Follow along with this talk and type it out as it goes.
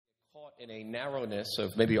caught in a narrowness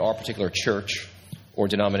of maybe our particular church or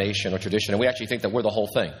denomination or tradition, and we actually think that we're the whole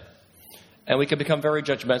thing. And we can become very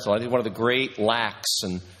judgmental. I think one of the great lacks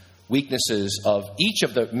and weaknesses of each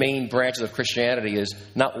of the main branches of Christianity is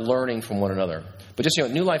not learning from one another. But just,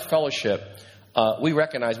 New Life Fellowship, we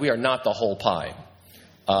recognize we are not the whole pie.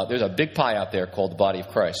 There's a big pie out there called the body of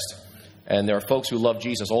Christ. And there are folks who love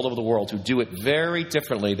Jesus all over the world who do it very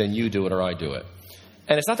differently than you do it or I do it.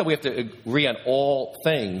 And it's not that we have to agree on all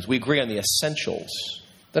things. We agree on the essentials.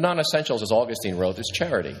 The non-essentials, as Augustine wrote, is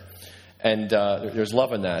charity. And there's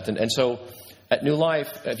love in that. And so at New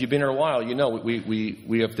Life, if you've been here a while,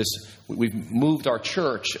 we have this. We've moved our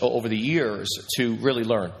church over the years to really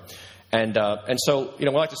learn. And so, we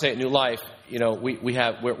like to say at New Life, we're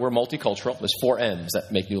multicultural. There's 4 M's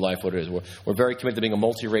that make New Life what it is. We're very committed to being a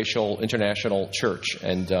multiracial, international church.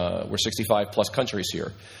 And we're 65-plus countries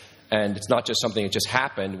here. And it's not just something that just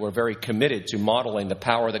happened. We're very committed to modeling the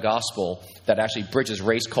power of the gospel that actually bridges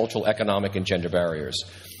race, cultural, economic, and gender barriers.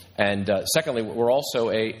 And secondly, we're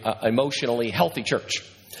also a emotionally healthy church.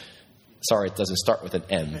 Sorry, it doesn't start with an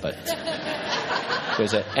M, but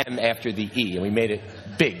there's an M after the E, and we made it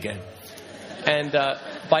big. And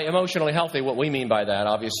by emotionally healthy, what we mean by that,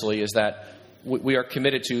 obviously, is that we are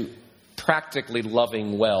committed to practically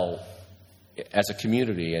loving well as a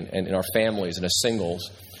community and in our families and as singles.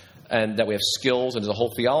 And that we have skills, and there's a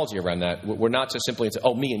whole theology around that. We're not just simply into,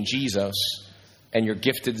 me and Jesus, and your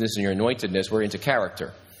giftedness and your anointedness. We're into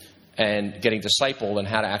character and getting discipled and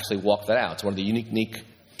how to actually walk that out. It's one of the unique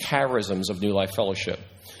charisms of New Life Fellowship.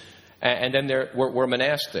 And then we're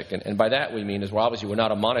monastic. And by that we mean is we're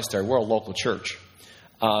not a monastery. We're a local church.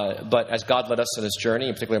 But as God led us in this journey,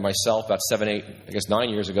 and particularly myself, about 8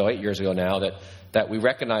 years ago now, that we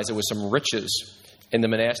recognized there was some riches in the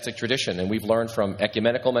monastic tradition. And we've learned from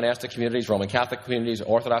ecumenical monastic communities, Roman Catholic communities,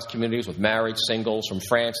 Orthodox communities with married singles from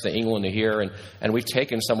France to England to here. And we've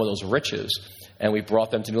taken some of those riches and we've brought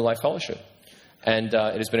them to New Life Fellowship. And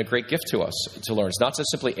it has been a great gift to us to learn. It's not just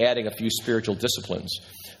simply adding a few spiritual disciplines,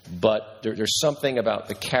 but there's something about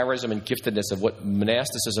the charism and giftedness of what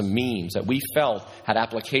monasticism means that we felt had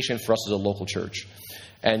application for us as a local church.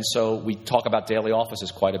 And so we talk about daily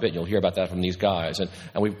offices quite a bit. You'll hear about that from these guys. And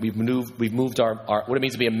we've moved our what it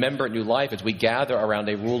means to be a member at New Life is we gather around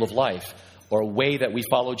a rule of life or a way that we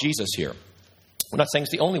follow Jesus here. We're not saying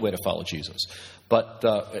it's the only way to follow Jesus, but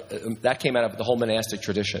that came out of the whole monastic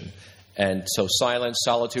tradition. And so silence,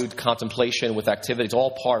 solitude, contemplation with activity, it's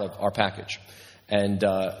all part of our package. And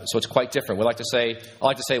so it's quite different. I like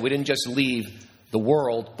to say we didn't just leave the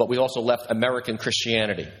world, but we also left American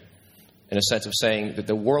Christianity. In a sense of saying that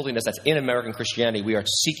the worldliness that's in American Christianity, we are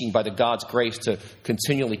seeking by the God's grace to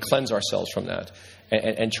continually cleanse ourselves from that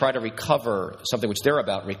and try to recover something which they're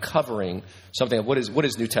about, recovering something of what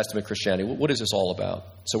is New Testament Christianity? What is this all about?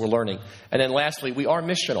 So we're learning. And then lastly, we are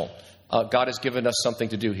missional. God has given us something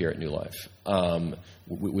to do here at New Life.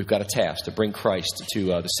 We've got a task to bring Christ to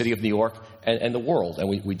the city of New York and the world, and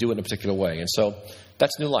we do it in a particular way. And so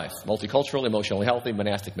that's New Life, multicultural, emotionally healthy,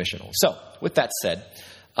 monastic, missional. So with that said,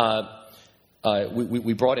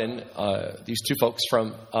 we brought in these 2 folks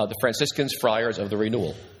from the Franciscans Friars of the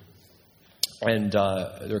Renewal. And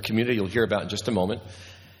they're a community you'll hear about in just a moment.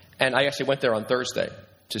 And I actually went there on Thursday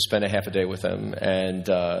to spend a half a day with them and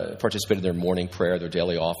participated in their morning prayer, their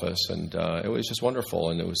daily office. And it was just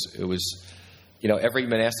wonderful. And it was every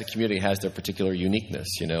monastic community has their particular uniqueness,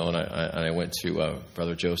 And I went to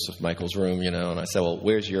Brother Joseph Michael's room, and I said, well,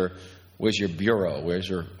 where's your bureau? Where's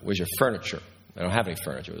your furniture? I don't have any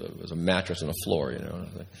furniture. It was a mattress and a floor, I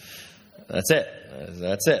was like, that's it.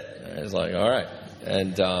 I was like, all right.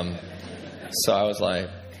 And so I was like,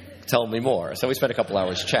 tell me more. So we spent a couple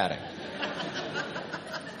hours chatting.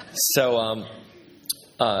 So,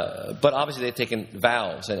 but obviously they've taken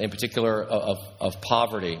vows, and in particular of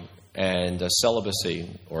poverty and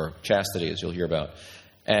celibacy or chastity, as you'll hear about,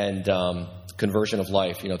 and conversion of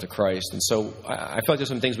life, to Christ. And so I feel like there's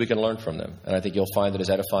some things we can learn from them. And I think you'll find it as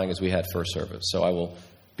edifying as we had first service. So I will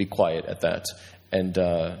be quiet at that. And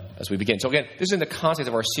as we begin. So again, this is in the context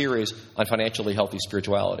of our series on financially healthy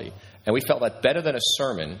spirituality. And we felt that better than a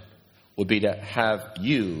sermon would be to have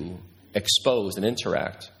you exposed and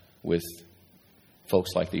interact with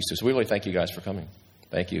folks like these 2. So we really thank you guys for coming.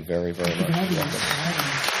 Thank you very, very much.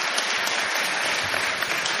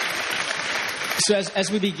 So as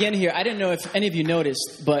we begin here, I didn't know if any of you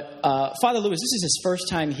noticed, but Father Lewis, this is his first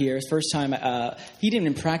time here. His first time, he didn't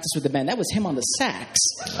even practice with the band. That was him on the sax.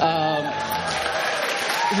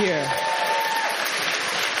 Here.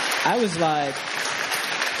 I was like,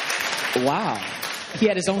 wow. He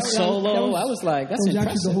had his own solo. I was like, that's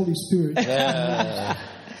impressive. Actually the Holy Spirit. Yeah.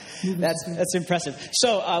 That's impressive.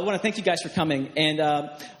 So I want to thank you guys for coming. And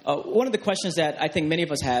one of the questions that I think many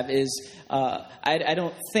of us have is, I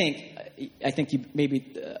think you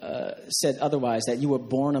maybe said otherwise, that you were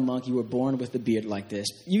born a monk, you were born with a beard like this.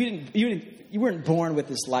 You weren't born with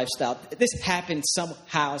this lifestyle. This happened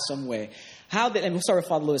somehow, some way. And we'll start with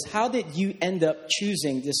Father Louis. How did you end up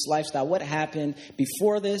choosing this lifestyle? What happened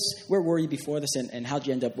before this? Where were you before this? And how'd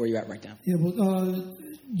you end up where you're at right now? Yeah, well,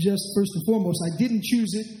 just first and foremost, I didn't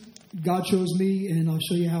choose it. God chose me, and I'll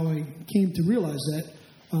show you how I came to realize that.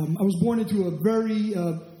 I was born into a very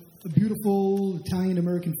beautiful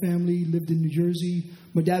Italian-American family, lived in New Jersey.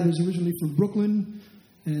 My dad was originally from Brooklyn,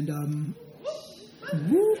 and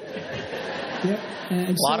yeah,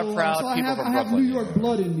 and a lot of proud people from Brooklyn. I have New York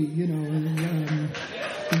blood in me, you know,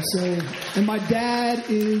 and my dad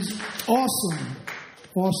is awesome.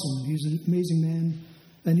 He's an amazing man,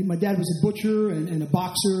 and my dad was a butcher and a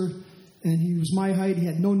boxer, and he was my height. He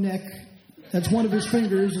had no neck. That's one of his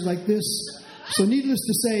fingers was like this. So needless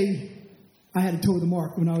to say, I had to toe the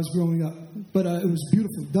mark when I was growing up. But it was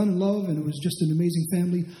beautiful, done in love, and it was just an amazing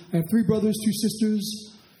family. I have 3 brothers, 2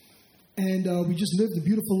 sisters, and we just lived a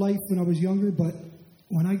beautiful life when I was younger. But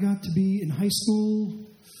when I got to be in high school,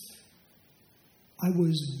 I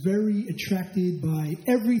was very attracted by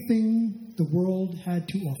everything the world had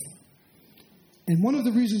to offer. And one of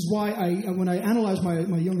the reasons why when I analyzed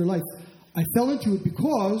my younger life, I fell into it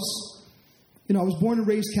because, you know, I was born and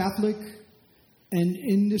raised Catholic. And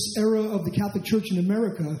in this era of the Catholic Church in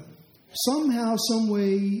America, somehow, some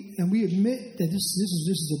way, and we admit that this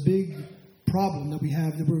is a big problem that we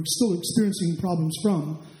have, that we're still experiencing problems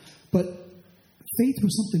from, but faith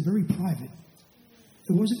was something very private.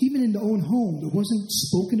 It wasn't even in the own home. It wasn't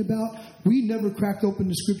spoken about. We never cracked open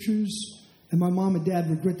the scriptures, and my mom and dad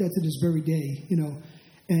regret that to this very day, you know.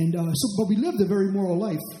 And but we lived a very moral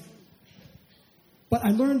life. But I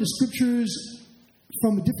learned the scriptures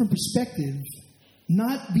from a different perspective,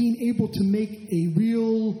 not being able to make a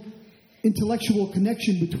real intellectual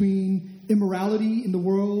connection between immorality in the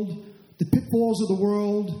world, the pitfalls of the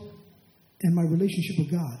world, and my relationship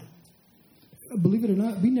with God. Believe it or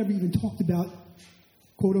not, we never even talked about,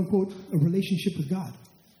 quote unquote, a relationship with God.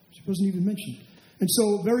 It wasn't even mentioned. And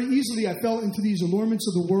so very easily I fell into these allurements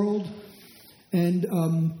of the world, and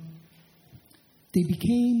they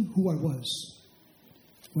became who I was.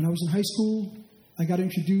 When I was in high school, I got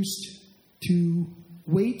introduced to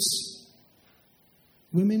weights,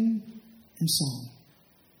 women, and song.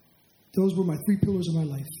 Those were my 3 pillars of my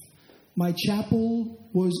life. My chapel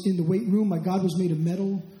was in the weight room. My God was made of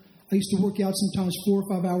metal. I used to work out sometimes 4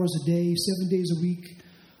 or 5 hours a day, 7 days a week.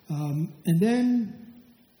 And then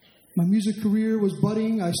my music career was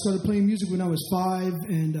budding. I started playing music when I was 5.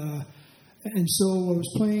 And so I was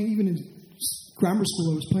playing, even in grammar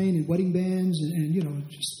school, I was playing in wedding bands and you know,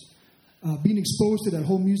 just being exposed to that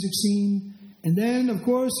whole music scene. And then, of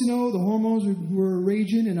course, you know, the hormones were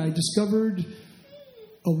raging, and I discovered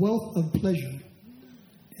a wealth of pleasure.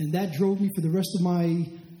 And that drove me for the rest of my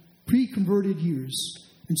pre-converted years.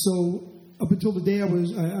 And so up until the day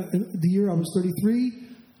the year I was 33,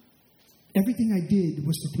 everything I did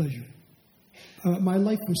was for pleasure. My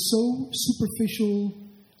life was so superficial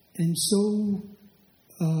and so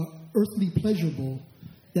earthly pleasurable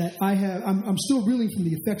that I'm still reeling from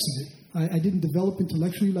the effects of it. I didn't develop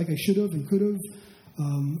intellectually like I should have and could have.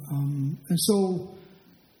 And so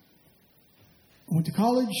I went to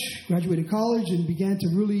college, graduated college, and began to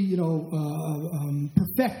really, you know,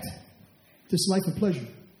 perfect this life of pleasure.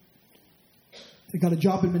 I got a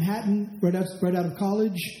job in Manhattan right out of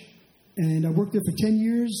college, and I worked there for 10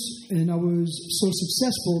 years, and I was so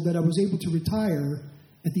successful that I was able to retire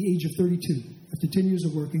at the age of 32 after 10 years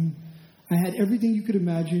of working. I had everything you could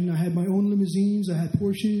imagine. I had my own limousines. I had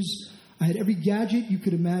Porsches. I had every gadget you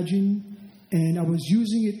could imagine, and I was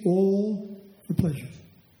using it all for pleasure.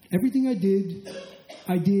 Everything I did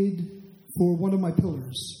for one of my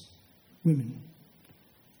pillars, women.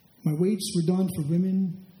 My weights were done for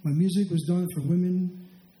women. My music was done for women.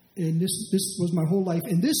 And this was my whole life.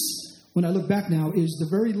 And this, when I look back now, is the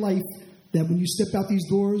very life that when you step out these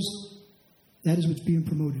doors, that is what's being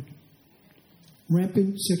promoted.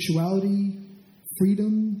 Rampant sexuality,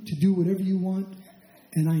 freedom to do whatever you want.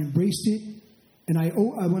 And I embraced it. And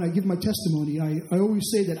when I give my testimony, I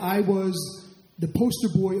always say that I was the poster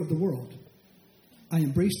boy of the world. I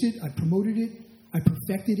embraced it. I promoted it. I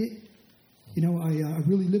perfected it. You know, I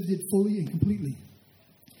really lived it fully and completely.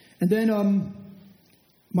 And then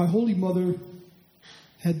my Holy Mother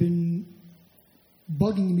had been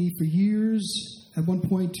bugging me for years at one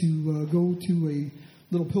point to go to a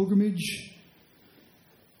little pilgrimage.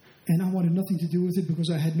 And I wanted nothing to do with it because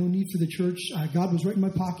I had no need for the church. God was right in my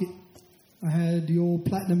pocket. I had the old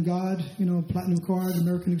platinum God, platinum card,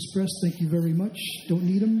 American Express. Thank you very much. Don't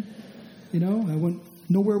need them. I went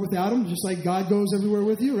nowhere without them, just like God goes everywhere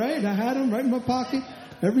with you, right? I had them right in my pocket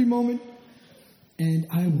every moment. And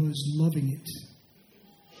I was loving it.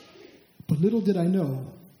 But little did I know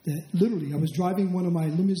that literally I was driving one of my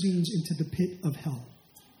limousines into the pit of hell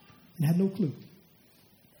and had no clue.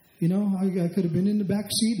 I could have been in the back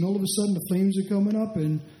seat and all of a sudden the flames are coming up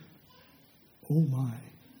and, oh my,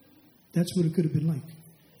 that's what it could have been like.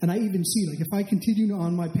 And I even see, if I continued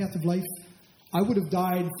on my path of life, I would have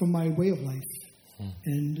died from my way of life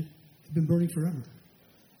and have been burning forever.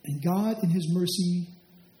 And God, in His mercy,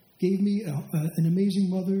 gave me an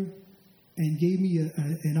amazing mother and gave me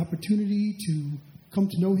an opportunity to come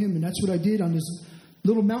to know Him. And that's what I did on this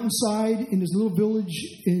little mountainside in this little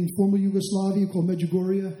village in former Yugoslavia called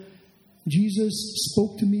Medjugorje. Jesus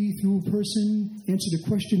spoke to me through a person, answered a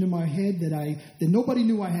question in my head that nobody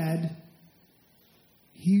knew I had.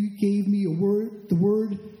 He gave me the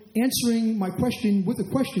word, answering my question with a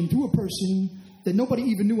question through a person that nobody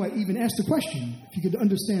even knew I even asked a question, if you could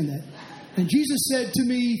understand that. And Jesus said to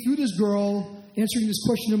me, through this girl, answering this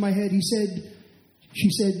question in my head,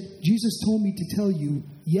 she said, Jesus told me to tell you,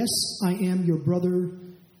 yes, I am your brother,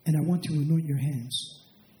 and I want to anoint your hands.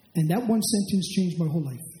 And that one sentence changed my whole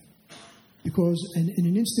life. Because in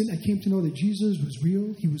an instant, I came to know that Jesus was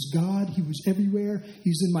real. He was God. He was everywhere.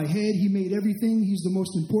 He's in my head. He made everything. He's the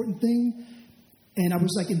most important thing. And I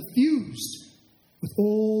was infused with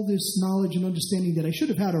all this knowledge and understanding that I should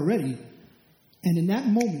have had already. And in that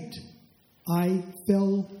moment, I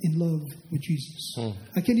fell in love with Jesus.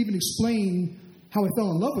 I can't even explain how I fell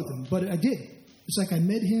in love with Him, but I did. It's like I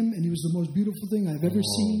met Him, and He was the most beautiful thing I've ever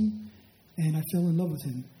seen, and I fell in love with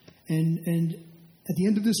Him. And at the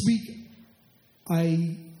end of this week,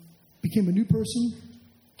 I became a new person,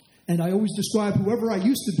 and I always describe whoever I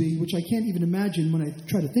used to be, which I can't even imagine when I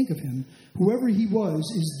try to think of Him. Whoever He was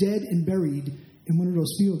is dead and buried in one of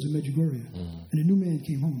those fields in Medjugorje, and a new man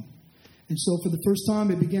came home. And so for the first time,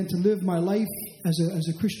 I began to live my life as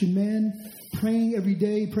a Christian man, praying every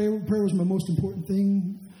day. Prayer was my most important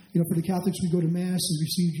thing. For the Catholics, we go to Mass and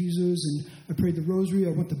receive Jesus, and I prayed the Rosary.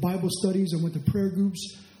 I went to Bible studies. I went to prayer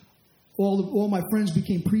groups. All my friends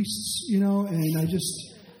became priests, and I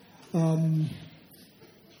just, even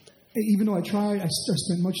though I tried, I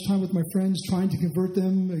spent much time with my friends trying to convert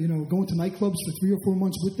them, going to nightclubs for 3 or 4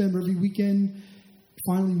 months with them every weekend,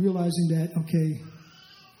 finally realizing that, okay,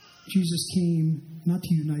 Jesus came not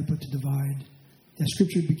to unite but to divide. That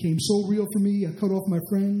scripture became so real for me, I cut off my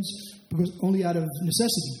friends because only out of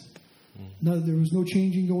necessity. There was no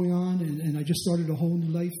changing going on, and I just started a whole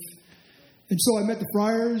new life. And so I met the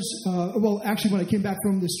friars. Actually, when I came back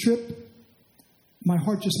from this trip, my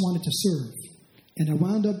heart just wanted to serve. And I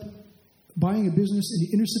wound up buying a business in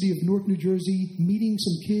the inner city of Newark, New Jersey, meeting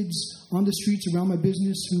some kids on the streets around my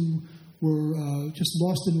business who were just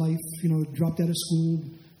lost in life, dropped out of school,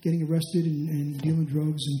 getting arrested and dealing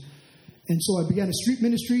drugs. And so I began a street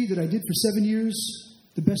ministry that I did for 7 years,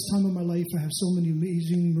 the best time of my life. I have so many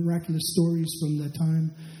amazing, miraculous stories from that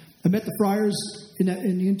time. I met the friars in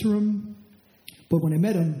the interim. But when I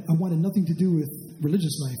met him, I wanted nothing to do with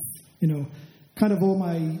religious life. Kind of all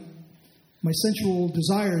my sensual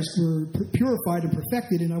desires were purified and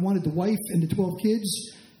perfected, and I wanted the wife and the 12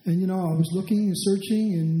 kids. And, I was looking and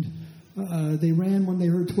searching, and they ran when they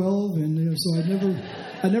heard 12, and so I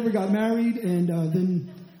never got married. And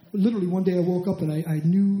then literally one day I woke up and I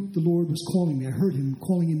knew the Lord was calling me. I heard Him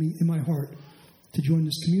calling me in my heart to join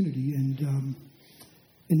this community. And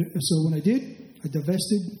so when I did, I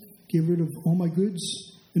divested, gave rid of all my goods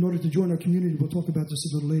in order to join our community. We'll talk about this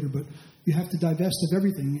a little later, but you have to divest of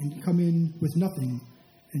everything and come in with nothing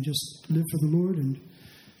and just live for the Lord. And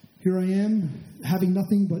here I am, having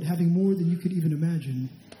nothing but having more than you could even imagine.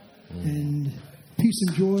 And peace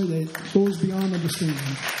and joy that goes beyond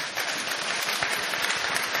understanding.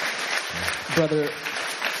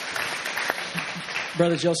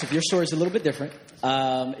 Brother Joseph, your story is a little bit different.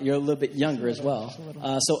 You're a little bit younger as well.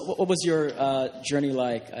 So what was your journey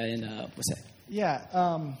like in what's that? Yeah.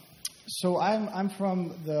 So I'm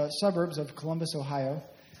from the suburbs of Columbus, Ohio,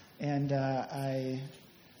 and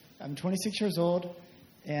I'm 26 years old.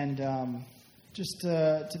 And just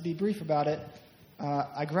to be brief about it,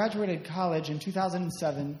 I graduated college in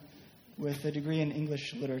 2007 with a degree in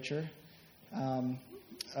English literature.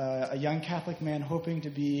 A young Catholic man hoping to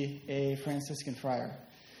be a Franciscan friar.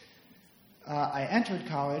 I entered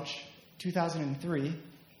college 2003,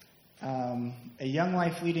 a Young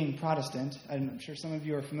Life leading Protestant. I'm sure some of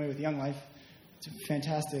you are familiar with Young Life. It's a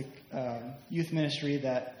fantastic youth ministry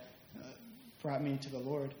that brought me to the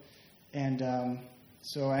Lord. And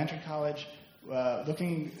so I entered college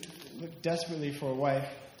looking desperately for a wife,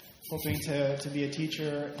 hoping to be a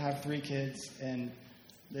teacher, have 3 kids, and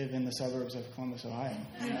live in the suburbs of Columbus, Ohio.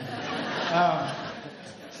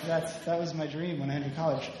 So that was my dream when I entered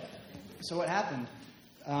college. So what happened?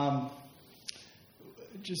 And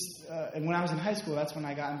when I was in high school, that's when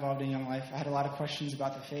I got involved in Young Life. I had a lot of questions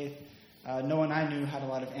about the faith. No one I knew had a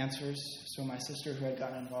lot of answers. So my sister, who had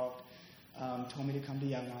gotten involved, told me to come to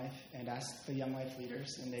Young Life and ask the Young Life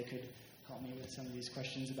leaders, and they could help me with some of these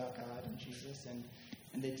questions about God and Jesus.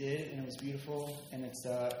 And they did, and it was beautiful. And it's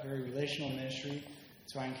a very relational ministry.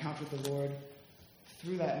 So I encountered the Lord.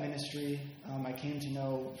 Through that ministry, I came to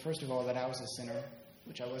know, first of all, that I was a sinner,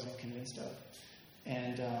 which I wasn't convinced of.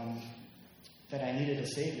 And that I needed a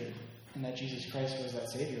Savior, and that Jesus Christ was that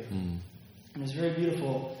Savior. It was a very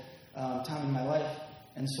beautiful time in my life,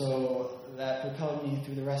 and so that propelled me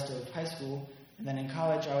through the rest of high school. And then in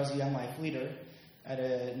college, I was a Young Life leader at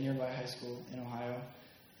a nearby high school in Ohio,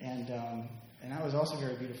 and that was also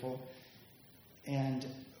very beautiful. And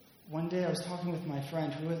one day I was talking with my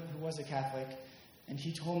friend who was a Catholic, and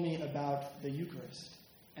he told me about the Eucharist.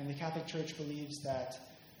 And the Catholic Church believes that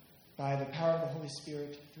by the power of the Holy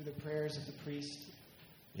Spirit, through the prayers of the priest.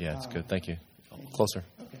 Yeah, that's good. Thank you. Closer.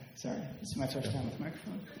 Okay, sorry. This is my first time with the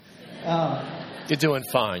microphone. You're doing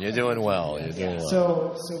fine. You're doing well. You're doing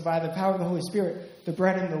well. So by the power of the Holy Spirit, the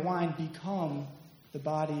bread and the wine become the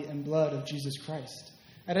body and blood of Jesus Christ.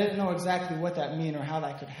 And I didn't know exactly what that meant or how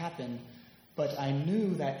that could happen, but I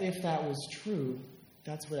knew that if that was true,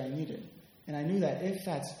 that's what I needed. And I knew that if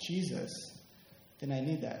that's Jesus, then I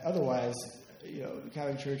need that. Otherwise, the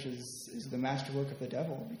Catholic Church is the masterwork of the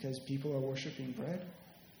devil, because people are worshiping bread.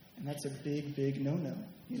 And that's a big, big no-no,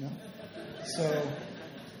 So,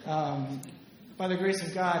 by the grace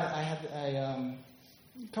of God, I had a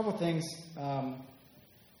couple things.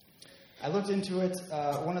 I looked into it.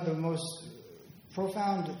 One of the most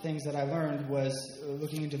profound things that I learned was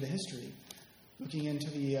looking into the history, looking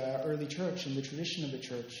into the early church and the tradition of the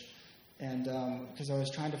church. And because I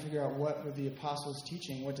was trying to figure out what were the apostles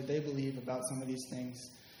teaching, what did they believe about some of these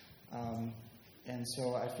things. And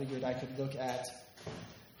so I figured I could look at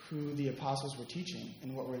who the apostles were teaching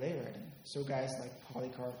and what were they writing. So guys like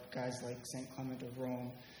Polycarp, guys like St. Clement of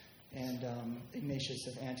Rome, and Ignatius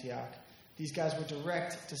of Antioch. These guys were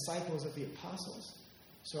direct disciples of the apostles.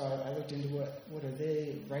 So I looked into what are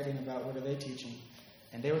they writing about, what are they teaching.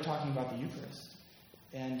 And they were talking about the Eucharist.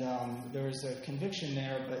 And there was a conviction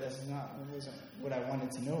there, but it wasn't what I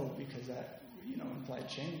wanted to know, because that, implied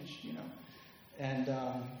change, And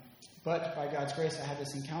but by God's grace, I had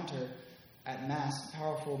this encounter at Mass, a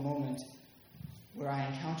powerful moment where I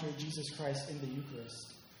encountered Jesus Christ in the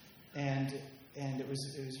Eucharist, and it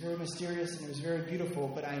was very mysterious and it was very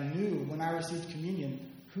beautiful. But I knew when I received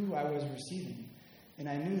communion who I was receiving, and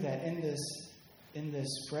I knew that in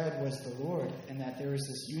this bread was the Lord, and that there was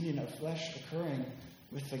this union of flesh occurring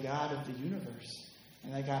with the God of the universe,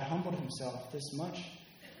 and that God humbled himself this much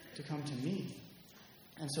to come to me.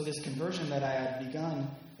 And so this conversion that I had begun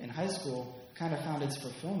in high school kind of found its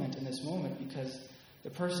fulfillment in this moment, because the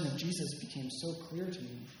person of Jesus became so clear to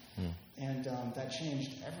me, and that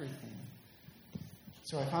changed everything.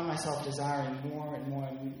 So I found myself desiring more and more,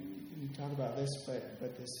 and we talk about this,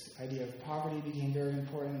 but this idea of poverty became very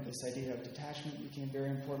important, this idea of detachment became very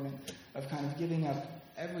important, of kind of giving up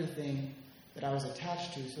everything that I was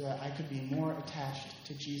attached to so that I could be more attached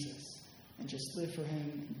to Jesus and just live for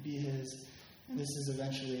him, be his. And this is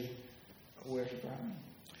eventually where he brought me.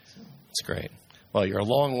 So. That's great. Well, you're a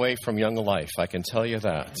long way from Young Life, I can tell you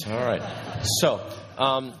that. All right. So,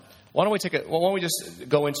 why don't we just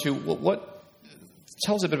go into what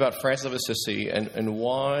tell us a bit about Francis of Assisi and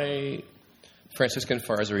why Franciscan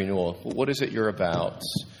Friars of Renewal. What is it you're about,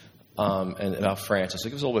 and about Francis? So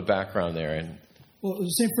give us a little bit of background there. Well,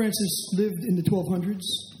 St. Francis lived in the 1200s.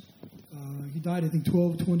 He died, I think,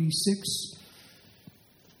 1226.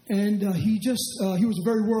 And he was a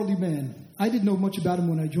very worldly man. I didn't know much about him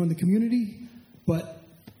when I joined the community, but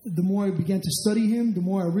the more I began to study him, the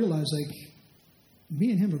more I realized,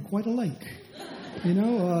 me and him are quite alike. He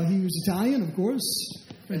was Italian, of course.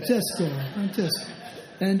 Francesco.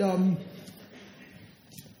 And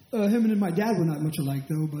him and my dad were not much alike,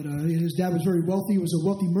 though, but his dad was very wealthy. He was a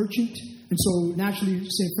wealthy merchant. And so, naturally,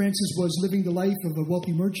 St. Francis was living the life of a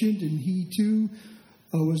wealthy merchant, and he, too,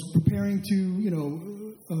 was preparing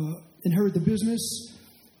to, inherit the business.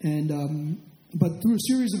 And but through a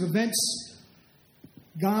series of events,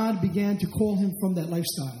 God began to call him from that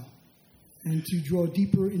lifestyle and to draw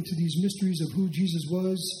deeper into these mysteries of who Jesus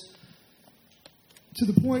was, to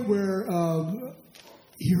the point where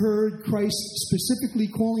he heard Christ specifically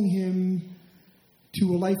calling him to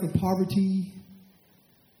a life of poverty,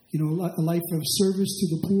 a life of service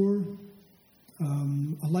to the poor,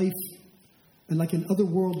 a life like an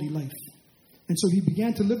otherworldly life. And so he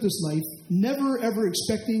began to live this life, never ever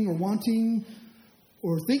expecting or wanting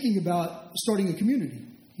or thinking about starting a community.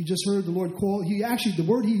 He just heard the Lord call. The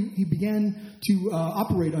word he began to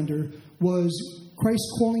operate under was Christ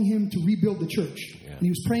calling him to rebuild the church. Yeah. And he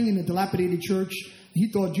was praying in a dilapidated church. He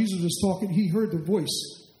thought Jesus was talking. He heard the voice,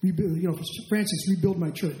 Francis, rebuild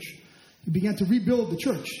my church. He began to rebuild the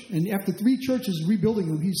church. And after 3 churches rebuilding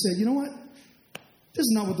them, he said, you know what? This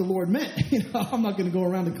is not what the Lord meant. I'm not going to go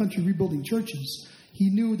around the country rebuilding churches. He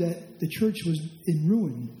knew that the church was in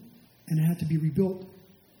ruin and it had to be rebuilt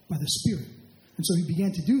by the Spirit. And so he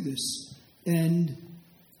began to do this. And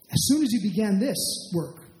as soon as he began this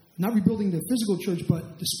work, not rebuilding the physical church,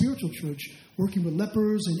 but the spiritual church, working with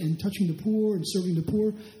lepers and touching the poor and serving the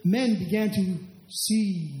poor, men began to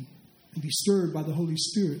see and be stirred by the Holy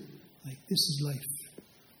Spirit. Like, this is life.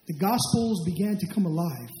 The Gospels began to come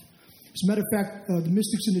alive. As a matter of fact, the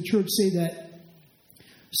mystics in the church say that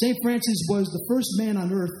St. Francis was the first man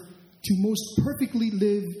on earth to most perfectly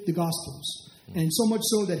live the Gospels. And so much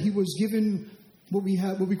so that he was given what we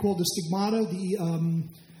call the stigmata,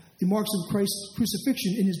 the marks of Christ's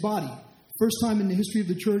crucifixion in his body. First time in the history of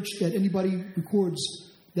the church that anybody records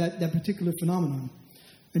that particular phenomenon.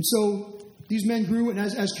 And so these men grew, and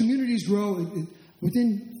as communities grow,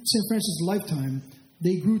 within St. Francis' lifetime,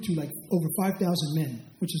 they grew to like over 5,000 men,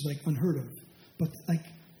 which is like unheard of. But like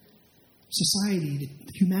society,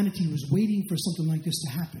 humanity was waiting for something like this to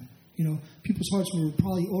happen. People's hearts were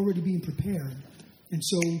probably already being prepared. And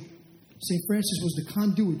so St. Francis was the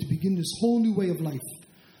conduit to begin this whole new way of life.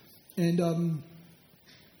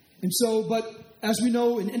 But as we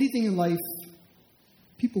know, in anything in life,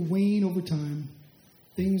 people wane over time.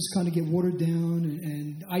 Things kind of get watered down,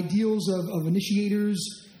 and ideals of initiators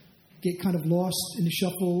get kind of lost in the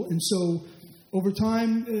shuffle. And so over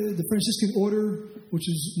time, the Franciscan order, which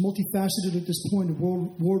is multifaceted at this point,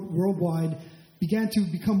 worldwide, began to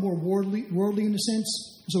become more worldly in a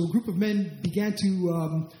sense. So a group of men began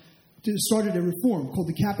to started a reform called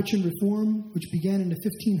the Capuchin Reform, which began in the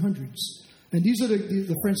 1500s. And these are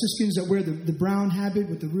the Franciscans that wear the brown habit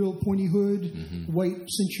with the real pointy hood, white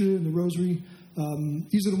cincture, and the rosary.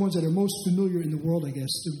 These are the ones that are most familiar in the world, I guess.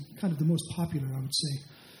 They're kind of the most popular, I would say.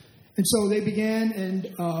 And so they began, and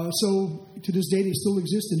so to this day they still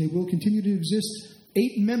exist, and they will continue to exist.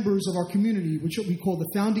 8 members of our community, which we call the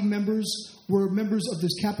founding members, were members of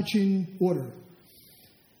this Capuchin order.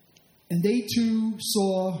 And they too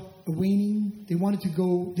saw a waning. They wanted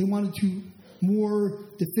to more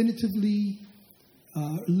definitively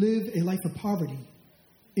live a life of poverty.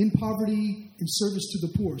 In poverty, in service to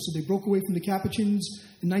the poor. So they broke away from the Capuchins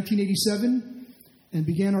in 1987 and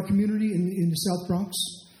began our community in the South Bronx.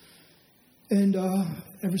 And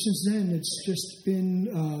ever since then, it's just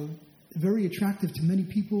been very attractive to many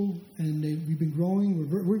people, and we've been growing.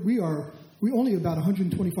 We're only about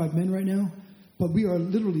 125 men right now, but we are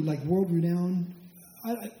literally like world renowned.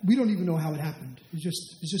 We don't even know how it happened. It's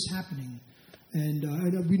just happening, and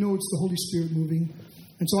we know it's the Holy Spirit moving.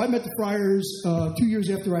 And so I met the friars 2 years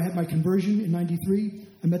after I had my conversion in '93.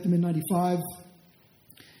 I met them in '95,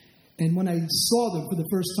 and when I saw them for the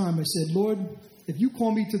first time, I said, "Lord, if you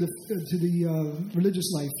call me to the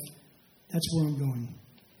religious life, that's where I'm going."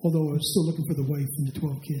 Although I was still looking for the wife and the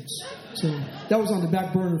 12 kids. So that was on the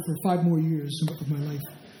back burner for 5 more years of my life.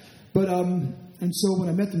 But and so when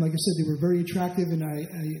I met them, like I said, they were very attractive, and I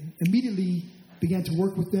immediately began to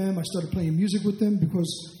work with them. I started playing music with them because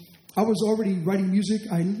I was already writing music.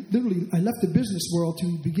 I left the business world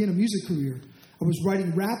to begin a music career. I was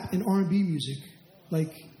writing rap and R&B music,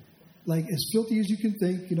 like as filthy as you can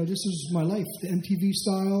think. This was my life, the MTV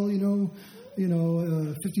style,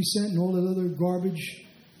 50 Cent and all that other garbage.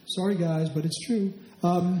 Sorry, guys, but it's true.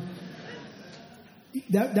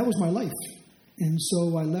 That was my life. And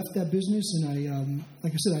so I left that business, and I,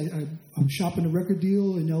 like I said, I'm shopping a record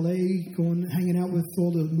deal in L.A., hanging out with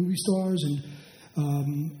all the movie stars. And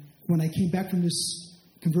when I came back from this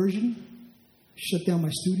conversion, shut down my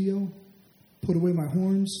studio, put away my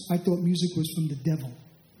horns. I thought music was from the devil.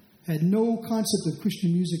 I had no concept of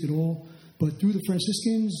Christian music at all. But through the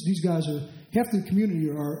Franciscans, these guys half the community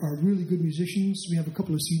are really good musicians. We have a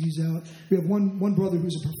couple of CDs out. We have one brother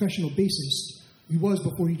who's a professional bassist. He was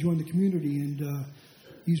before he joined the community, and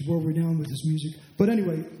he's world-renowned with his music. But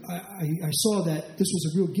anyway, I saw that this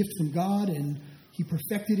was a real gift from God, and he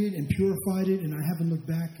perfected it and purified it, and I haven't looked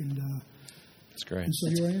back. And that's great. And so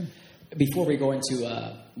here I am. before we go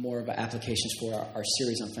into more of applications for our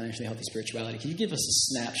series on financially healthy spirituality, can you give us a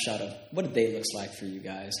snapshot of what a day looks like for you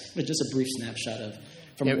guys? Just a brief snapshot of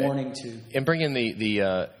from morning to... And bring in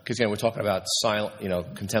because we're talking about silent,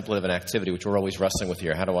 contemplative and activity, which we're always wrestling with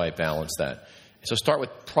here. How do I balance that? So start with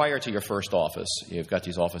prior to your first office. You've got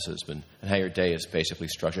these offices, and how your day is basically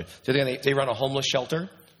structured. So they run a homeless shelter,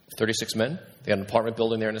 36 men. They got an apartment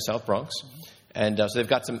building there in the South Bronx. And so they've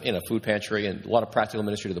got some, food pantry and a lot of practical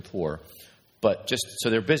ministry to the poor. But so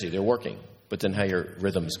they're busy, they're working. But then how your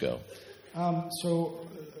rhythms go? So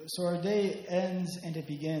our day ends and it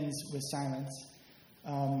begins with silence.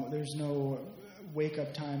 There's no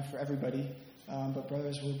wake-up time for everybody, but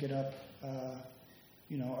brothers will get up.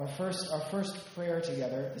 Our first prayer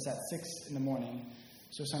together is at 6 in the morning.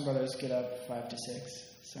 So some brothers get up 5 to 6.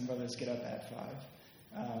 Some brothers get up at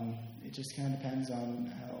 5. It just kind of depends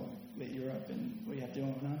on how late you're up and what you have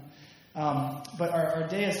going on. But our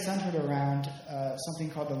day is centered around something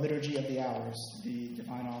called the Liturgy of the Hours, the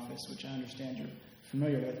Divine Office, which I understand you're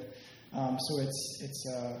familiar with. So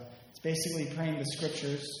it's basically praying the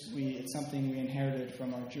Scriptures. It's something we inherited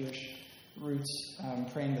from our Jewish roots,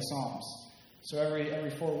 praying the Psalms. So every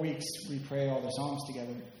 4 weeks we pray all the Psalms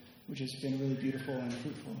together, which has been really beautiful and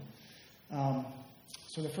fruitful.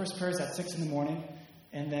 So the first prayer is at 6 in the morning.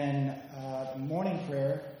 And then morning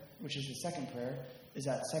prayer, which is the second prayer, is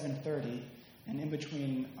at 7:30. And in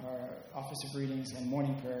between our office of readings and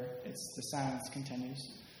morning prayer, the silence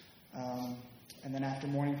continues. And then after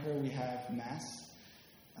morning prayer, we have Mass.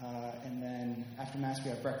 And then after Mass, we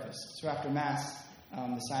have breakfast. So after Mass,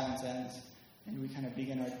 the silence ends, and we kind of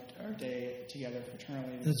begin our day together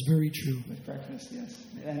fraternally. That's very true. With breakfast, yes.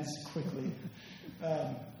 It ends quickly.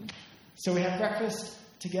 So we have breakfast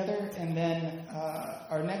together, and then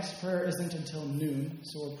our next prayer isn't until noon,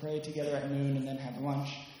 so we'll pray together at noon and then have lunch.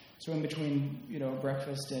 So in between,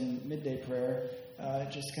 breakfast and midday prayer,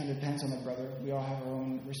 it just kind of depends on the brother. We all have our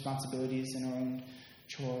own responsibilities and our own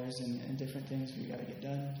chores and different things we got to get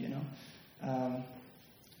done,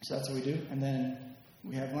 So that's what we do. And then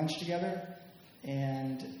we have lunch together,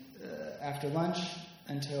 and after lunch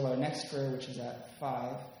until our next prayer, which is at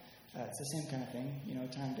 5, it's the same kind of thing,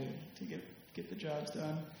 time to get the jobs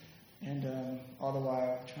done, and all the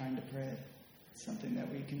while trying to pray. It's something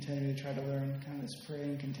that we continually try to learn, kind of this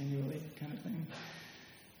praying continually kind of thing.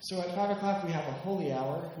 So at 5 o'clock we have a holy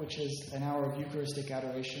hour, which is an hour of Eucharistic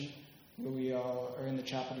adoration, where we all are in the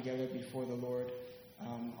chapel together before the Lord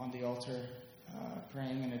on the altar,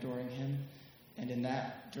 praying and adoring Him. And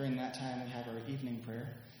during that time we have our evening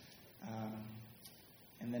prayer,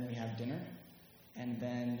 and then we have dinner. And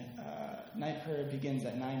then night prayer begins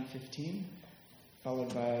at 9:15,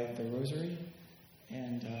 followed by the rosary.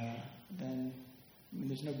 And then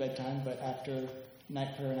there's no bedtime, but after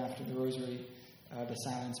night prayer and after the rosary, the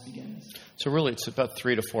silence begins. So really, it's about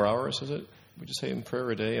 3 to 4 hours, is it? Would you say in prayer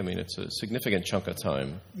a day? I mean, it's a significant chunk of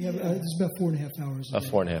time. Yeah, it's about 4.5 hours.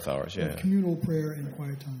 4.5 hours, yeah. Communal prayer and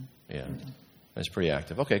quiet time. Yeah. That's pretty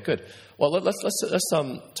active. Okay, good. Well, let's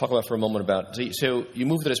talk about for a moment about. So you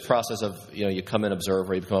move through this process of you come in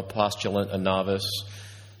observer, you become a postulant, a novice,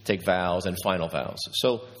 take vows, and final vows.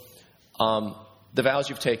 So the vows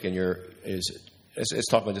you've taken, let's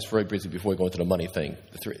talk about this very briefly before we go into the money thing.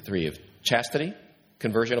 The three of chastity,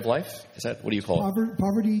 conversion of life. Is that what do you call it?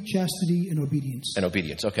 Poverty, chastity, and obedience. And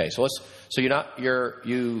obedience. Okay, so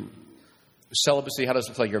you. Celibacy, how does it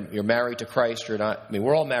look like? You're married to Christ. You're not. I mean,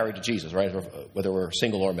 we're all married to Jesus, right? Whether we're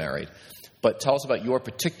single or married. But tell us about your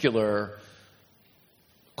particular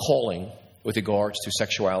calling with regards to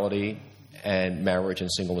sexuality and marriage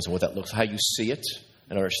and singleness and what that looks, how you see it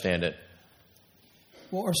and understand it.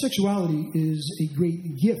 Well, our sexuality is a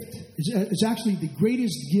great gift. It's actually the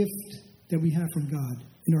greatest gift that we have from God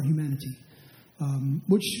in our humanity,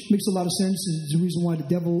 which makes a lot of sense. It's the reason why the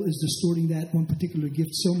devil is distorting that one particular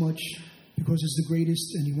gift so much, because it's the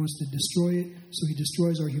greatest and he wants to destroy it, so he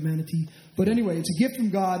destroys our humanity. But anyway, it's a gift from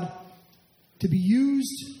God to be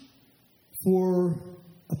used for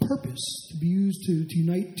a purpose, to be used to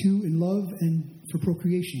unite two in love and for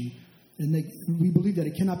procreation. And we believe that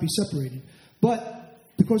it cannot be separated. But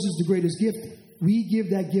because it's the greatest gift, we give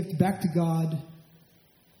that gift back to God,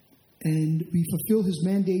 and we fulfill His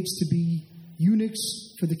mandates to be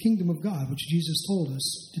eunuchs for the kingdom of God, which Jesus told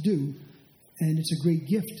us to do. And it's a great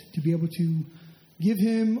gift to be able to give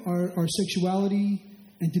Him our sexuality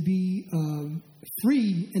and to be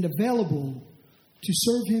free and available to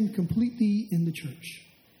serve Him completely in the church.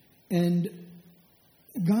 And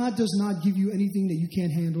God does not give you anything that you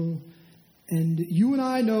can't handle. And you and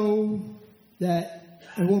I know that,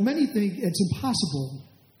 many think it's impossible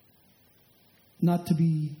not to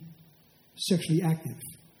be sexually active.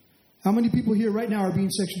 How many people here right now are being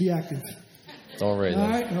sexually active? Don't worry. All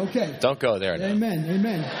right, okay. Don't go there now. Amen,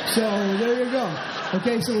 amen. So there you go.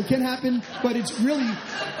 Okay, so it can happen, but it's really,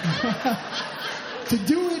 to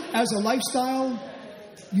do it as a lifestyle,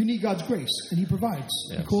 you need God's grace, and He provides.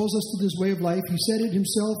 Yes. He calls us to this way of life. He said it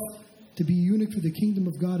Himself, to be a eunuch for the kingdom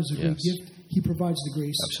of God is a great Yes. gift. He provides the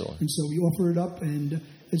grace. Absolutely. And so we offer it up, and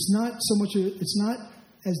it's not so much, it's not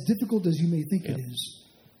as difficult as you may think it is.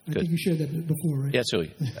 I Good. think you shared that before, right? Yeah,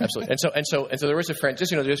 absolutely. And so there is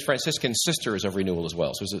there's Franciscan Sisters of Renewal as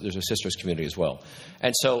well. So there's a sisters community as well.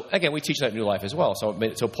 And so again, we teach that in New Life as well. So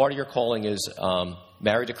part of your calling is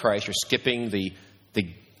married to Christ. You're skipping the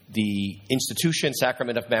institution,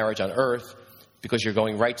 sacrament of marriage on earth because you're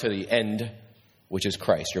going right to the end, which is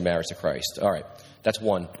Christ. Your marriage to Christ. All right, that's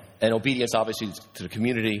one. And obedience, obviously, to the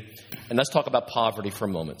community. And let's talk about poverty for a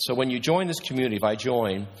moment. So when you join this community, if I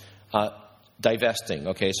join, divesting,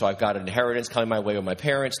 okay, so I've got an inheritance coming my way when my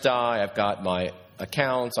parents die. I've got my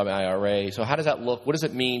accounts, my IRA. So how does that look? What does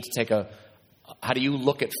it mean to take how do you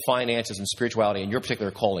look at finances and spirituality in your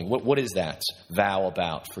particular calling? What is that vow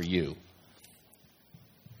about for you?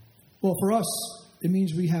 Well, for us, it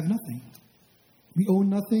means we have nothing. We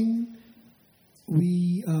own nothing.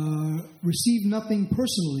 We receive nothing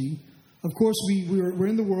personally. Of course, we're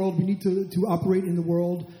in the world. We need to operate in the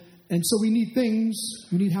world. And so we need things.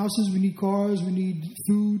 We need houses. We need cars. We need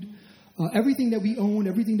food. Everything that we own,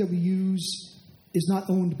 everything that we use is not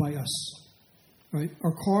owned by us. Right?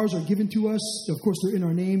 Our cars are given to us. Of course, they're in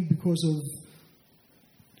our name because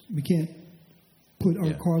we can't put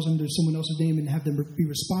our cars under someone else's name and have them be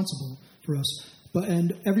responsible for us.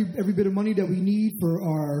 And every bit of money that we need for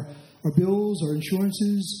our bills, our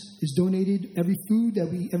insurances is donated. Every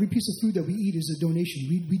piece of food that we eat is a donation.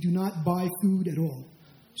 We do not buy food at all.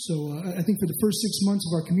 So I think for the first 6 months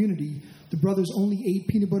of our community, the brothers only ate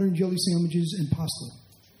peanut butter and jelly sandwiches and pasta.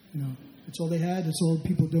 That's all they had. That's all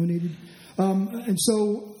people donated. And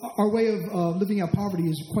so our way of living out poverty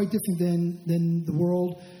is quite different than the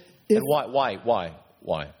world. And why do it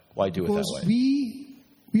that Because way?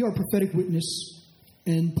 we are a prophetic witness,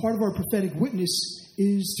 and part of our prophetic witness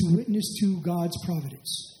is to witness to God's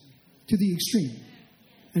providence to the extreme.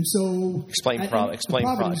 And so, Explain providence.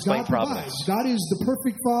 God provides. God is the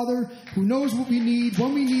perfect Father who knows what we need,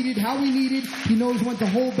 when we need it, how we need it. He knows when to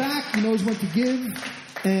hold back. He knows when to give.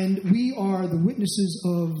 And we are the witnesses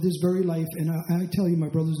of this very life. And I tell you, my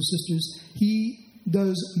brothers and sisters, He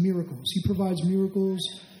does miracles. He provides miracles,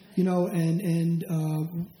 and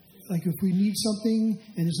like if we need something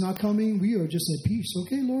and it's not coming, we are just at peace.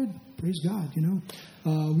 Okay, Lord, praise God,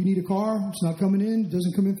 We need a car. It's not coming in. It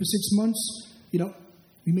doesn't come in for 6 months.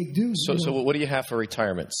 We make do. So what do you have for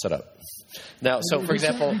retirement set up? Now, so for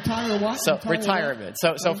example, retire what? So Retire retirement.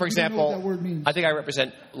 what? So for example, what that word means. I think I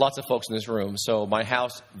represent lots of folks in this room. So my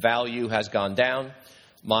house value has gone down.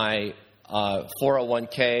 My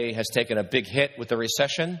 401k has taken a big hit with the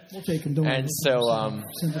recession. We'll take them. Don't and worry. so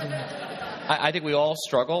Send it on. I think we all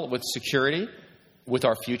struggle with security, with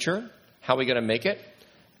our future. How are we going to make it?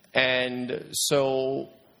 And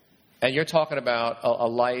you're talking about a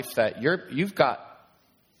life that you're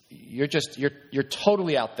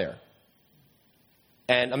totally out there.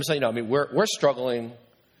 And I'm just saying, we're struggling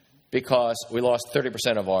because we lost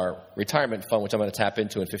 30% of our retirement fund, which I'm going to tap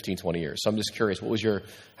into in 15, 20 years. So I'm just curious,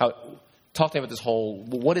 talk to me about this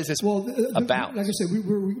what is this about? Like I said,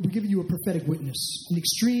 we're giving you a prophetic witness, an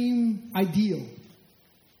extreme ideal.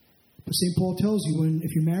 But St. Paul tells you,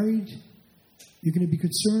 if you're married, you're going to be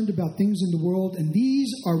concerned about things in the world, and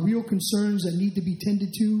these are real concerns that need to be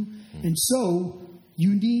tended to. And so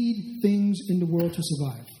you need things in the world to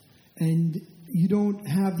survive. And you don't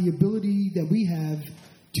have the ability that we have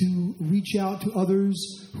to reach out to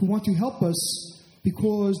others who want to help us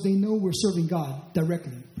because they know we're serving God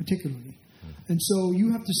directly, particularly. And so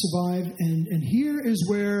you have to survive. And here is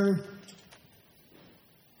where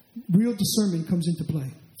real discernment comes into play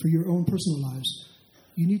for your own personal lives.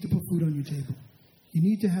 You need to put food on your table. You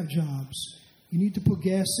need to have jobs. You need to put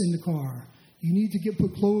gas in the car. You need to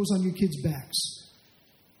put clothes on your kids' backs.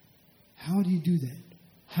 How do you do that?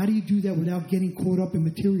 How do you do that without getting caught up in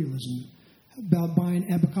materialism? About buying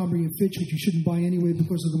Abercrombie and Fitch, which you shouldn't buy anyway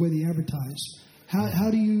because of the way they advertise. How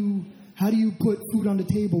do you put food on the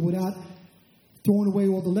table without throwing away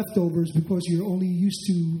all the leftovers because you're only used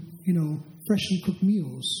to freshly cooked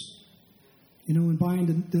meals, and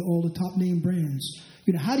buying all the top name brands?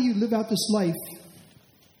 How do you live out this life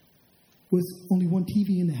with only one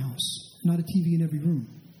TV in the house, not a TV in every room?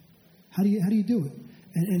 How do you do it?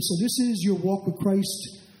 And so this is your walk with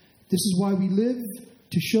Christ. This is why we live,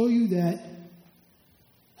 to show you that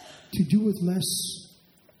to do with less,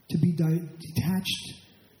 to be detached,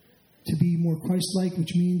 to be more Christ-like,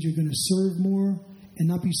 which means you're going to serve more and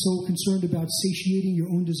not be so concerned about satiating your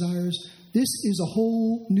own desires. This is a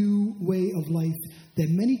whole new way of life that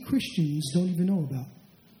many Christians don't even know about.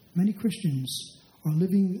 Many Christians are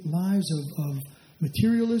living lives of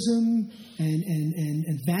materialism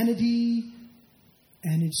and vanity,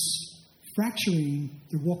 and it's fracturing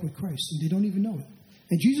their walk with Christ, and they don't even know it.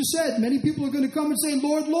 And Jesus said, many people are going to come and say,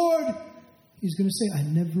 Lord, Lord. He's going to say, I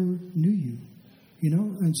never knew you. You know,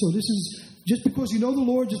 and so this is, just because you know the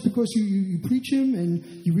Lord, just because you preach Him and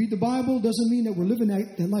you read the Bible, doesn't mean that we're living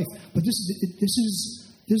that life. But this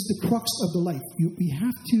is the crux of the life. We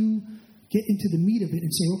have to get into the meat of it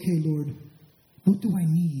and say, okay, Lord, what do I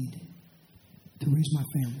need to raise my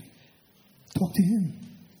family? Talk to Him.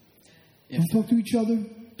 Don't talk to each other.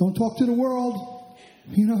 Don't talk to the world.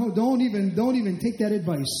 You know, don't even take that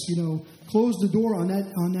advice. You know, close the door on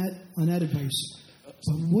that advice.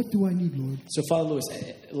 So what do I need, Lord? So, Father Lewis,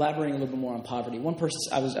 elaborating a little bit more on poverty. One person,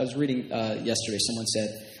 I was reading yesterday, someone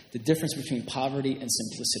said the difference between poverty and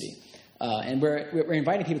simplicity. And we're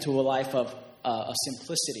inviting people to a life of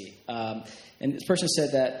simplicity. And this person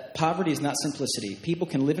said that poverty is not simplicity. People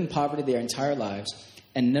can live in poverty their entire lives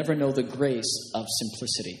and never know the grace of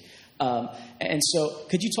simplicity. And so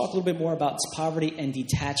could you talk a little bit more about poverty and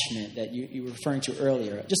detachment that you were referring to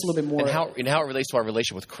earlier? Just a little bit more. And how it relates to our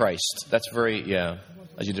relationship with Christ. That's very,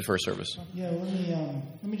 as you did first service. Yeah,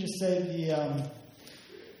 let me just say,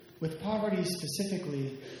 with poverty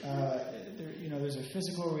specifically, there's a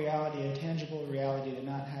physical reality, a tangible reality to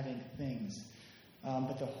not having things.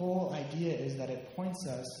 But the whole idea is that it points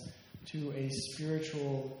us to a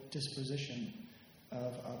spiritual disposition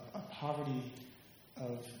of a poverty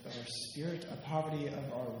of our spirit, a poverty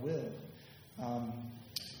of our will.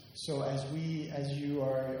 So as you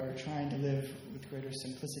are trying to live with greater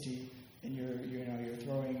simplicity, and you're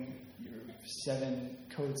throwing your 7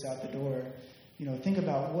 coats out the door, think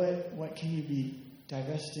about what can you be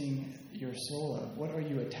divesting your soul of? What are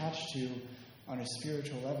you attached to on a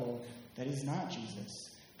spiritual level that is not Jesus?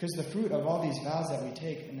 Because the fruit of all these vows that we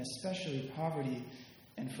take, and especially poverty,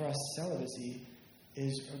 and for us celibacy,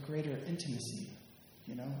 is a greater intimacy.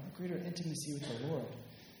 A greater intimacy with the Lord.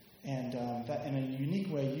 And that in a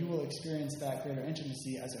unique way, you will experience that greater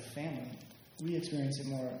intimacy as a family. We experience it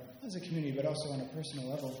more as a community, but also on a personal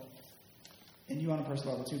level. And you on a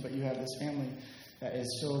personal level too, but you have this family that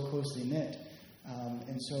is so closely knit.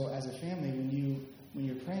 And so as a family, when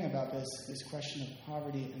you're praying about this question of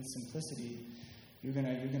poverty and simplicity, you're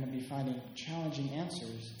gonna be finding challenging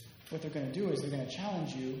answers. What they're going to do is they're going to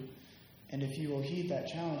challenge you. And if you will heed that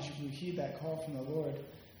challenge, if you heed that call from the Lord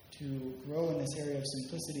to grow in this area of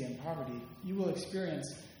simplicity and poverty, you will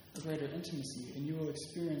experience a greater intimacy, and you will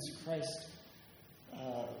experience Christ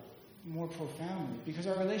more profoundly. Because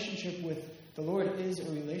our relationship with the Lord is a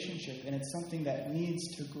relationship, and it's something that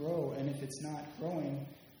needs to grow. And if it's not growing,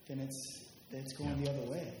 then it's going the other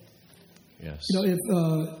way. Yes. If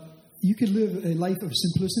you could live a life of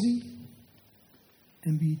simplicity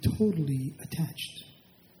and be totally attached.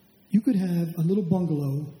 You could have a little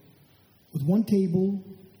bungalow with 1 table,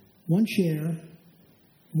 1 chair,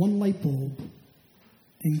 1 light bulb,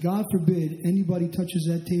 and God forbid anybody touches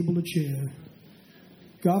that table or chair.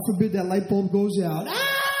 God forbid that light bulb goes out.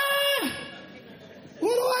 Ah!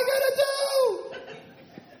 What am I going to do?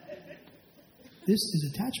 This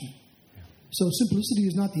is attachment. So simplicity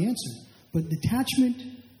is not the answer, but detachment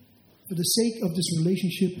for the sake of this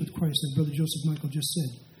relationship with Christ, as Brother Joseph Michael just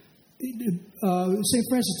said. St.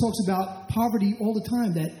 Francis talks about poverty all the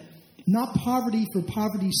time, that not poverty for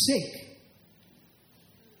poverty's sake.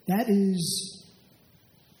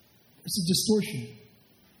 It's a distortion.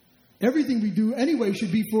 Everything we do anyway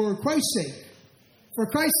should be for Christ's sake. For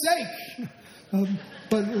Christ's sake.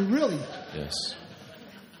 But really. Yes.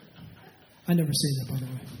 I never say that, by the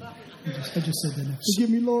way. I just said that now. Forgive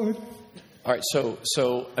me, Lord. All right, so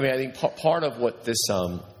I think part of what this,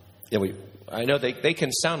 I know they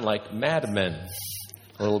can sound like madmen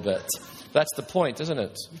a little bit. That's the point, isn't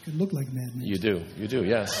it? You can look like madmen. You do,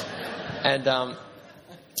 yes. And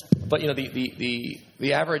but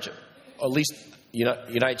the average, at least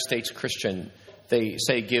United States Christian, they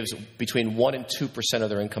say gives between 1% and 2% of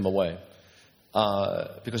their income away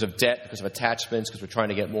because of debt, because of attachments, because we're trying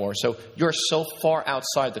to get more. So you're so far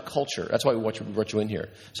outside the culture. That's why we brought you in here.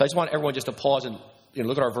 So I just want everyone just to pause and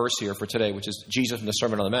look at our verse here for today, which is Jesus from the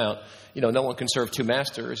Sermon on the Mount. No one can serve 2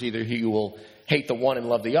 masters. Either you will hate the one and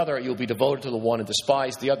love the other, or you'll be devoted to the one and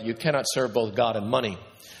despise the other. You cannot serve both God and money.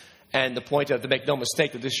 And the point of, to make no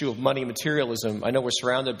mistake, that this issue of money and materialism, I know we're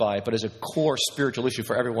surrounded by it, but is a core spiritual issue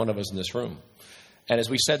for every one of us in this room. And as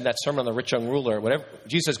we said in that sermon on the rich young ruler, whenever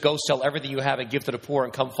Jesus says, go sell everything you have and give to the poor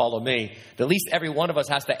and come follow me, at least every one of us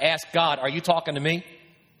has to ask God, are you talking to me?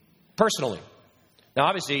 Personally. Now,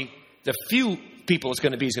 obviously, the few people it's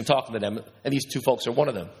going to be is going to talk to them, and these two folks are one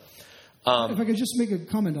of them. If I could just make a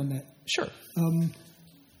comment on that. Sure.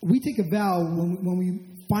 We take a vow when we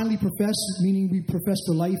finally profess, meaning we profess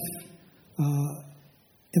for life,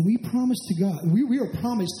 and we promise to God, we are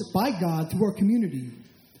promised by God through our community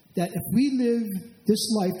that if we live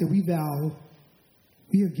this life that we vow,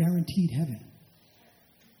 we are guaranteed heaven.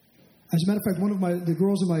 As a matter of fact, one of the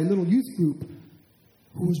girls in my little youth group,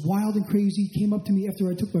 who was wild and crazy, came up to me after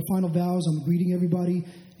I took my final vows. I'm greeting everybody.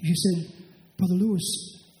 And she said, Brother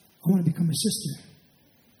Lewis, I want to become a sister.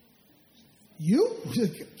 You? I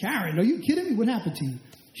said, Karen, are you kidding me? What happened to you?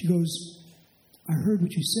 She goes, I heard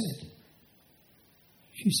what you said.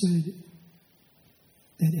 She said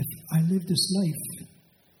that if I live this life,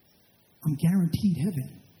 I'm guaranteed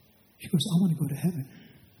heaven. She goes, I want to go to heaven.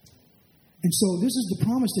 And so this is the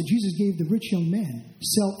promise that Jesus gave the rich young man.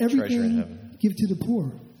 Sell everything, give to the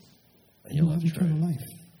poor, and you'll have eternal life.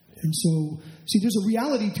 And so, see, there's a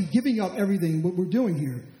reality to giving up everything, what we're doing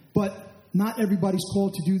here. But not everybody's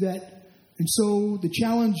called to do that. And so the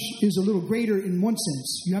challenge is a little greater in one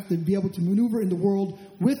sense. You have to be able to maneuver in the world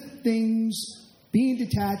with things, being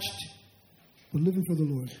detached, but living for the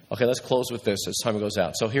Lord. Okay, let's close with this as time goes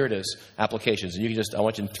out. So here it is, applications. And you can I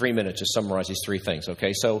want you in 3 minutes to summarize these three things,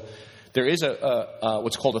 okay? So there is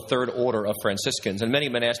what's called a third order of Franciscans. And many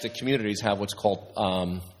monastic communities have what's called,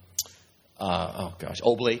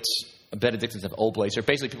 oblates. Benedictines have oblates. They're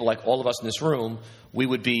basically people like all of us in this room. We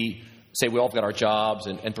would be, say we all got our jobs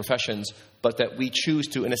and professions, but that we choose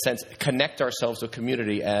to, in a sense, connect ourselves to a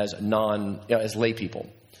community as as lay people,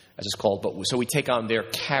 as it's called. But so we take on their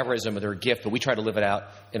charism or their gift, but we try to live it out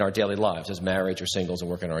in our daily lives as marriage or singles and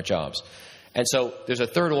working our jobs. And so there's a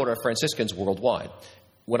third order of Franciscans worldwide.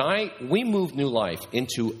 When we moved New Life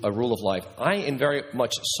into a rule of life, I very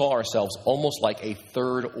much saw ourselves almost like a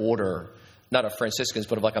third order, not of Franciscans,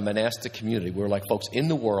 but of like a monastic community. We were like folks in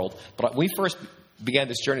the world. But when we first began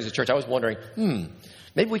this journey as a church, I was wondering,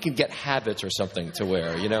 maybe we can get habits or something to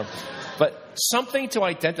wear, But something to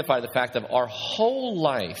identify the fact that our whole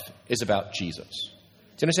life is about Jesus.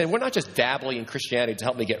 Do you understand? We're not just dabbling in Christianity to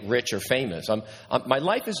help me get rich or famous. My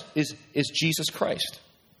life is Jesus Christ.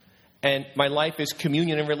 And my life is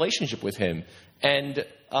communion and relationship with Him. And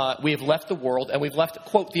we have left the world, and we've left,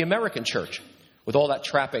 quote, the American church with all that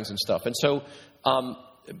trappings and stuff. And so,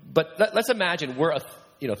 but let's imagine we're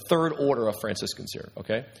a third order of Franciscans here,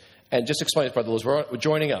 okay? And just explain this, Brother Lewis. We're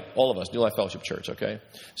joining up, all of us, New Life Fellowship Church, okay?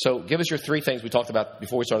 So give us your three things we talked about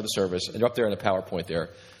before we started the service, and they're up there in the PowerPoint there.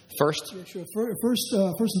 First? Yeah, sure. First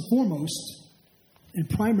and foremost, and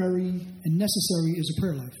primary and necessary is a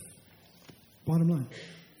prayer life. Bottom line.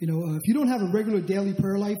 If you don't have a regular daily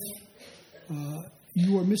prayer life,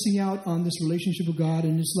 you are missing out on this relationship with God.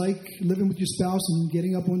 And it's like living with your spouse and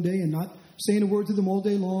getting up one day and not saying a word to them all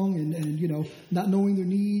day long and not knowing their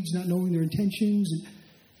needs, not knowing their intentions.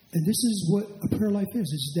 And this is what a prayer life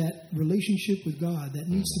is that relationship with God that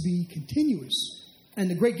needs to be continuous. And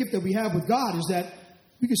the great gift that we have with God is that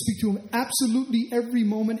we can speak to Him absolutely every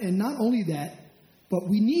moment. And not only that, but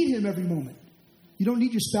we need Him every moment. You don't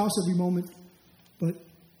need your spouse every moment, but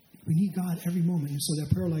we need God every moment. And so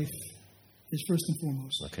that prayer life is first and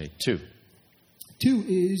foremost. Okay, two. Two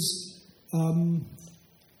is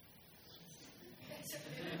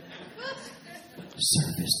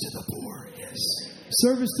service to the poor. Yes.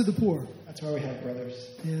 Service to the poor. That's why we have brothers.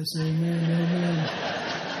 Yes, amen.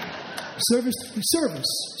 Service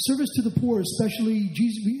to the poor, especially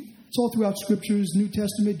Jesus. It's all throughout Scriptures, New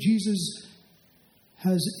Testament. Jesus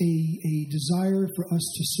has a desire for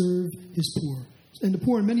us to serve His poor. And the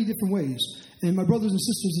poor in many different ways. And my brothers and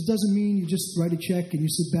sisters, it doesn't mean you just write a check and you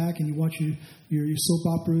sit back and you watch your soap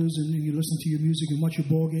operas and you listen to your music and watch your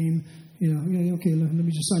ball game. Okay, let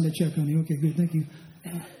me just sign that check, honey. Okay, good, thank you.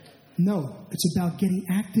 No, it's about getting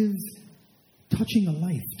active, touching a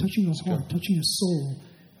life, touching a heart, touching a soul,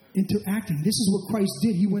 interacting. This is what Christ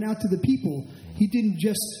did. He went out to the people. He didn't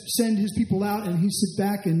just send His people out and He sit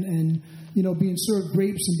back and being served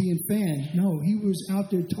grapes and being fanned. No, He was out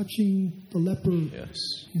there touching the leper, yes.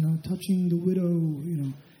 Touching the widow,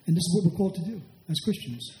 and this is what we're called to do as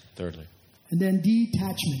Christians. Thirdly. And then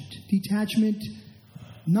detachment. Detachment,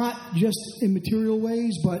 not just in material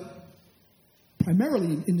ways, but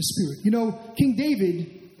primarily in the spirit. King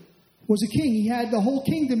David was a king. He had the whole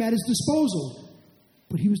kingdom at his disposal,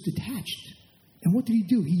 but he was detached. And what did he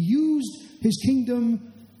do? He used his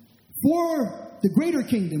kingdom for the greater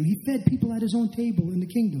kingdom. He fed people at his own table in the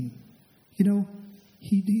kingdom.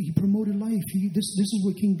 he promoted life. This is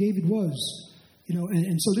what King David was. You know,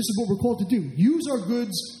 and so this is what we're called to do. Use our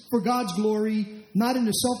goods for God's glory, not in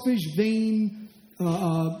a selfish, vain,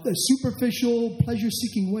 superficial,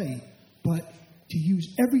 pleasure-seeking way, but to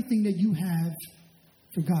use everything that you have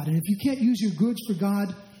for God. And if you can't use your goods for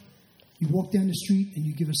God, you walk down the street and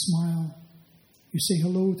you give a smile. You say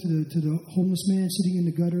hello to the homeless man sitting in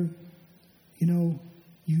the gutter. You know,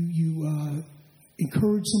 you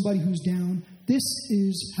encourage somebody who's down. This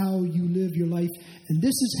is how you live your life, and this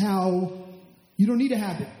is how you don't need a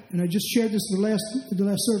habit. And I just shared this in the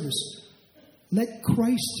last service. Let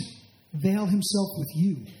Christ veil himself with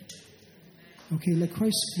you. Okay, let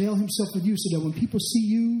Christ veil himself with you so that when people see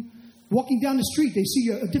you walking down the street, they see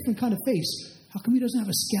a different kind of face. How come he doesn't have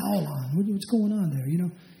a scowl on? What's going on there? You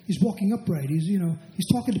know, he's walking upright. He's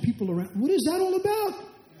talking to people around. What is that all about?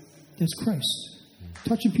 That's Christ.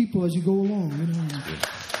 Touching people as you go along. You know,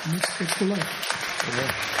 and that's the life.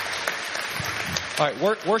 Amen. All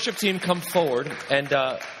right, worship team, come forward. And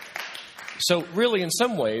so really, in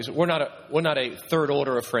some ways, we're not a third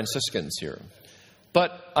order of Franciscans here.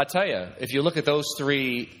 But I tell you, if you look at those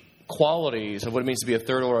three qualities of what it means to be a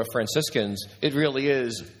third order of Franciscans, it really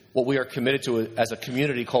is what we are committed to as a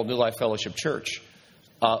community called New Life Fellowship Church.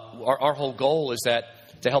 Our whole goal is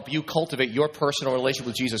that to help you cultivate your personal relationship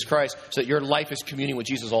with Jesus Christ so that your life is communing with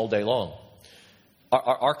Jesus all day long.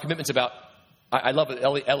 Our commitment's about, I love it.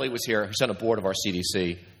 Ellie was here. She's on the board of our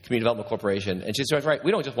CDC, Community Development Corporation. And she said, right,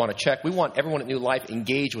 we don't just want to check. We want everyone at New Life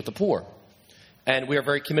engaged with the poor. And we are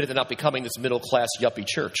very committed to not becoming this middle-class yuppie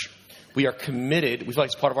church. We are committed. We feel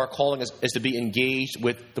like it's part of our calling is to be engaged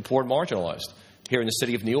with the poor and marginalized here in the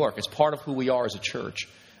city of New York. It's part of who we are as a church.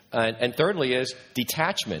 And thirdly is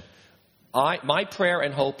detachment. My prayer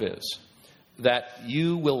and hope is that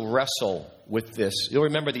you will wrestle with this. You'll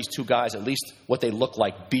remember these two guys, at least what they look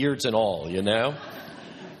like, beards and all, you know?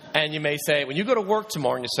 And you may say, when you go to work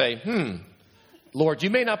tomorrow and you say, Lord, you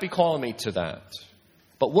may not be calling me to that.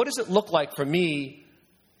 But what does it look like for me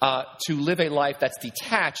to live a life that's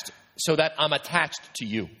detached so that I'm attached to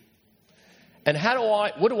you? And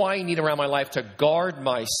what do I need around my life to guard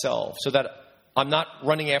myself so that I'm not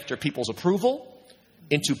running after people's approval,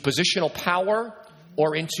 into positional power,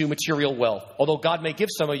 or into material wealth? Although God may give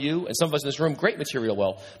some of you, and some of us in this room, great material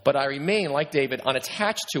wealth, but I remain, like David,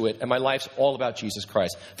 unattached to it, and my life's all about Jesus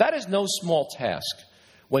Christ. That is no small task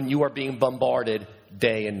when you are being bombarded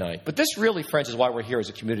day and night. But this really, friends, is why we're here as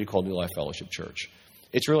a community called New Life Fellowship Church.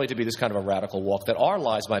 It's really to be this kind of a radical walk, that our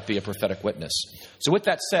lives might be a prophetic witness. So with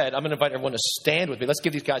that said, I'm going to invite everyone to stand with me. Let's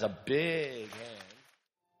give these guys a big hand.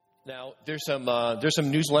 Now, there's some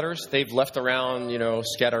newsletters they've left around,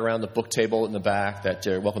 scattered around the book table in the back that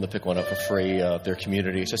you're welcome to pick one up for free. Their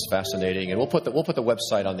community, it's just fascinating, and we'll put the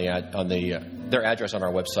website on their address on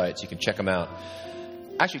our website so you can check them out.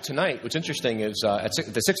 Actually, tonight, what's interesting is at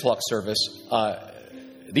the 6 o'clock service,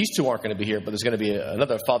 these two aren't going to be here, but there's going to be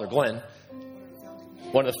another Father Glenn.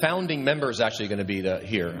 One of the founding members is actually going to be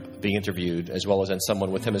here being interviewed, as well as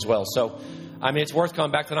someone with him as well. So, it's worth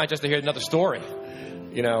coming back tonight just to hear another story.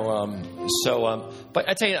 But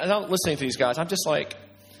I tell you, as I'm listening to these guys, I'm just like,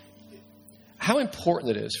 how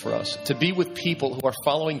important it is for us to be with people who are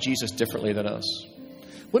following Jesus differently than us.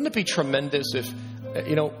 Wouldn't it be tremendous if,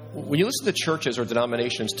 when you listen to churches or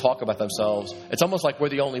denominations talk about themselves, it's almost like we're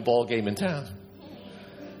the only ball game in town.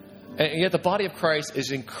 And yet the body of Christ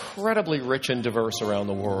is incredibly rich and diverse around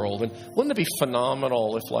the world. And wouldn't it be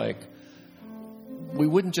phenomenal if, we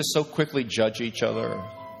wouldn't just so quickly judge each other?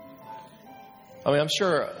 I'm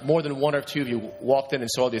sure more than one or two of you walked in and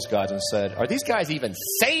saw these guys and said, are these guys even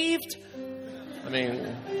saved?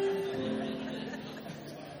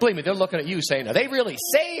 Believe me, they're looking at you saying, are they really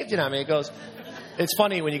saved? It goes, it's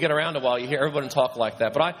funny when you get around a while, you hear everyone talk like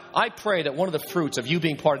that. But I pray that one of the fruits of you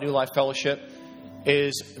being part of New Life Fellowship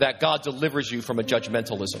is that God delivers you from a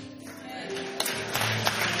judgmentalism.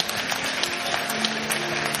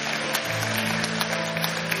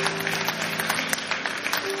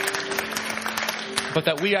 But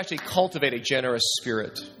that we actually cultivate a generous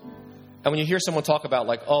spirit. And when you hear someone talk about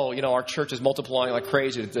our church is multiplying like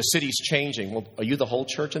crazy, the city's changing. Well, are you the whole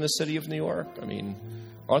church in the city of New York?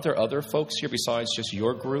 Aren't there other folks here besides just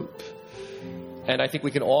your group? And I think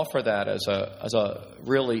we can offer that as a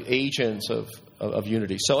really agent of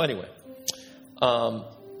unity. So anyway,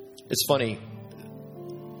 it's funny.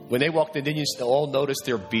 When they walked in, didn't you all notice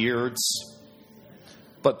their beards?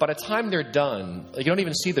 But by the time they're done, you don't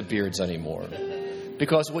even see the beards anymore.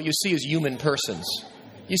 Because what you see is human persons.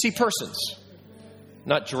 You see persons,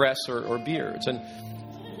 not dress or beards.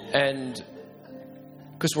 And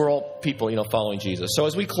because we're all people, following Jesus. So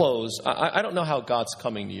as we close, I don't know how God's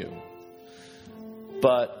coming to you.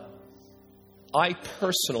 But I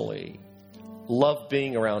personally love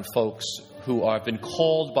being around folks who have been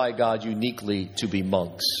called by God uniquely to be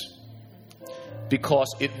monks,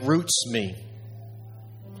 because it roots me,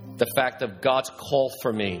 the fact of God's call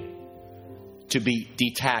for me to be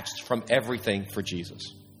detached from everything for Jesus,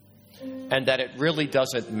 and that it really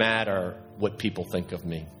doesn't matter what people think of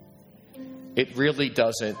me. It really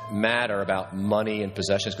doesn't matter about money and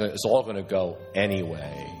possessions. It's all going to go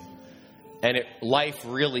anyway. And life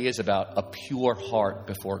really is about a pure heart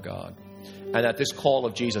before God. And that this call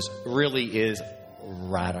of Jesus really is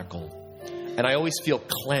radical. And I always feel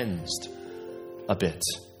cleansed a bit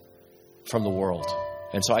from the world.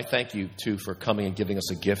 And so I thank you, too, for coming and giving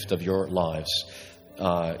us a gift of your lives.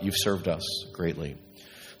 You've served us greatly.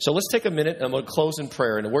 So let's take a minute, and I'm going to close in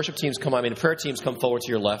prayer. And the worship teams the prayer teams come forward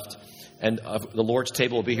to your left. And the Lord's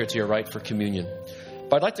table will be here to your right for communion.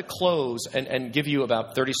 But I'd like to close and give you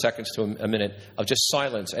about 30 seconds to a minute of just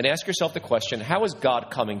silence and ask yourself the question, how is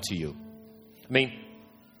God coming to you? I mean,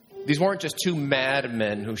 these weren't just two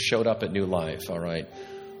madmen who showed up at New Life, all right?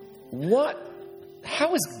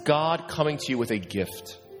 How is God coming to you with a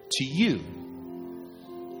gift to you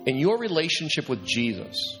in your relationship with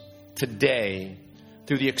Jesus today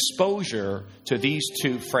through the exposure to these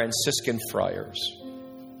two Franciscan friars?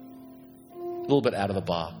 A little bit out of the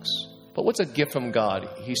box. But what's a gift from God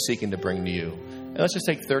He's seeking to bring to you? And let's just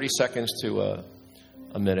take 30 seconds to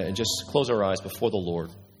a minute and just close our eyes before the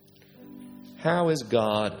Lord. How is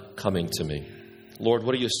God coming to me? Lord,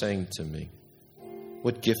 what are you saying to me?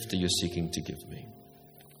 What gift are you seeking to give me?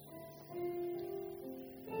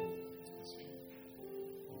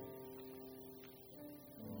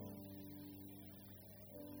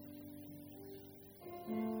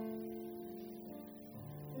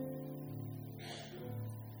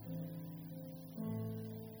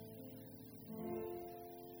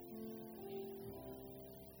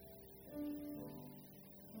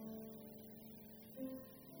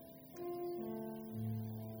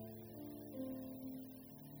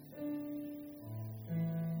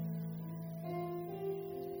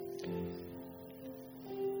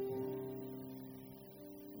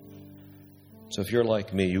 So if you're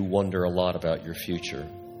like me, you wonder a lot about your future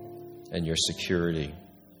and your security.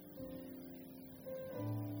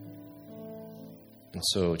 And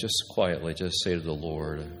so just quietly, just say to the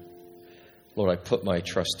Lord, Lord, I put my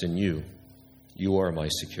trust in you. You are my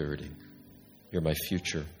security. You're my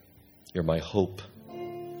future. You're my hope.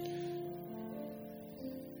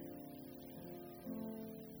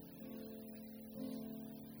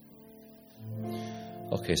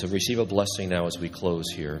 Okay, so receive a blessing now as we close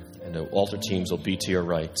here. And the altar teams will be to your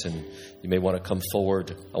right. And you may want to come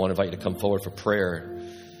forward. I want to invite you to come forward for prayer.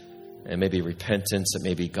 And maybe repentance. It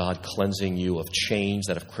may be God cleansing you of chains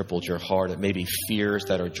that have crippled your heart. It may be fears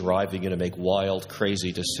that are driving you to make wild,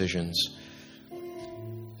 crazy decisions.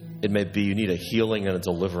 It may be you need a healing and a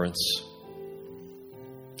deliverance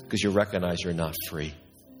because you recognize you're not free.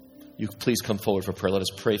 You please come forward for prayer. Let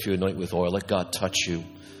us pray for you, anoint with oil. Let God touch you.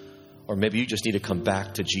 Or maybe you just need to come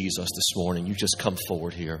back to Jesus this morning. You just come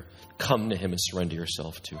forward here. Come to Him and surrender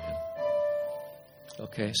yourself to Him.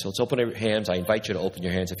 Okay, so let's open our hands. I invite you to open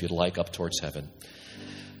your hands if you'd like up towards heaven.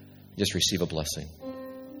 Just receive a blessing.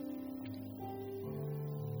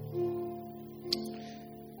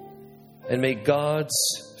 And may God's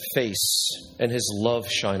face and His love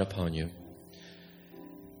shine upon you.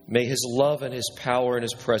 May His love and His power and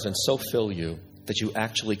His presence so fill you that you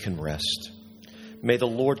actually can rest. May the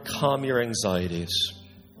Lord calm your anxieties.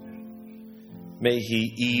 May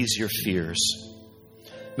He ease your fears.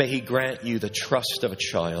 May He grant you the trust of a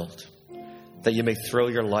child, that you may throw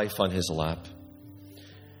your life on His lap.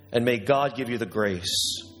 And may God give you the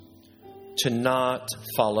grace to not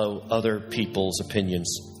follow other people's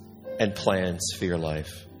opinions and plans for your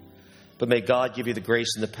life. But may God give you the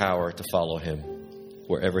grace and the power to follow Him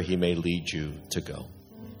wherever He may lead you to go.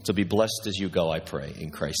 So be blessed as you go, I pray,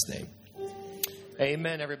 in Christ's name.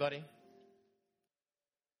 Amen, everybody.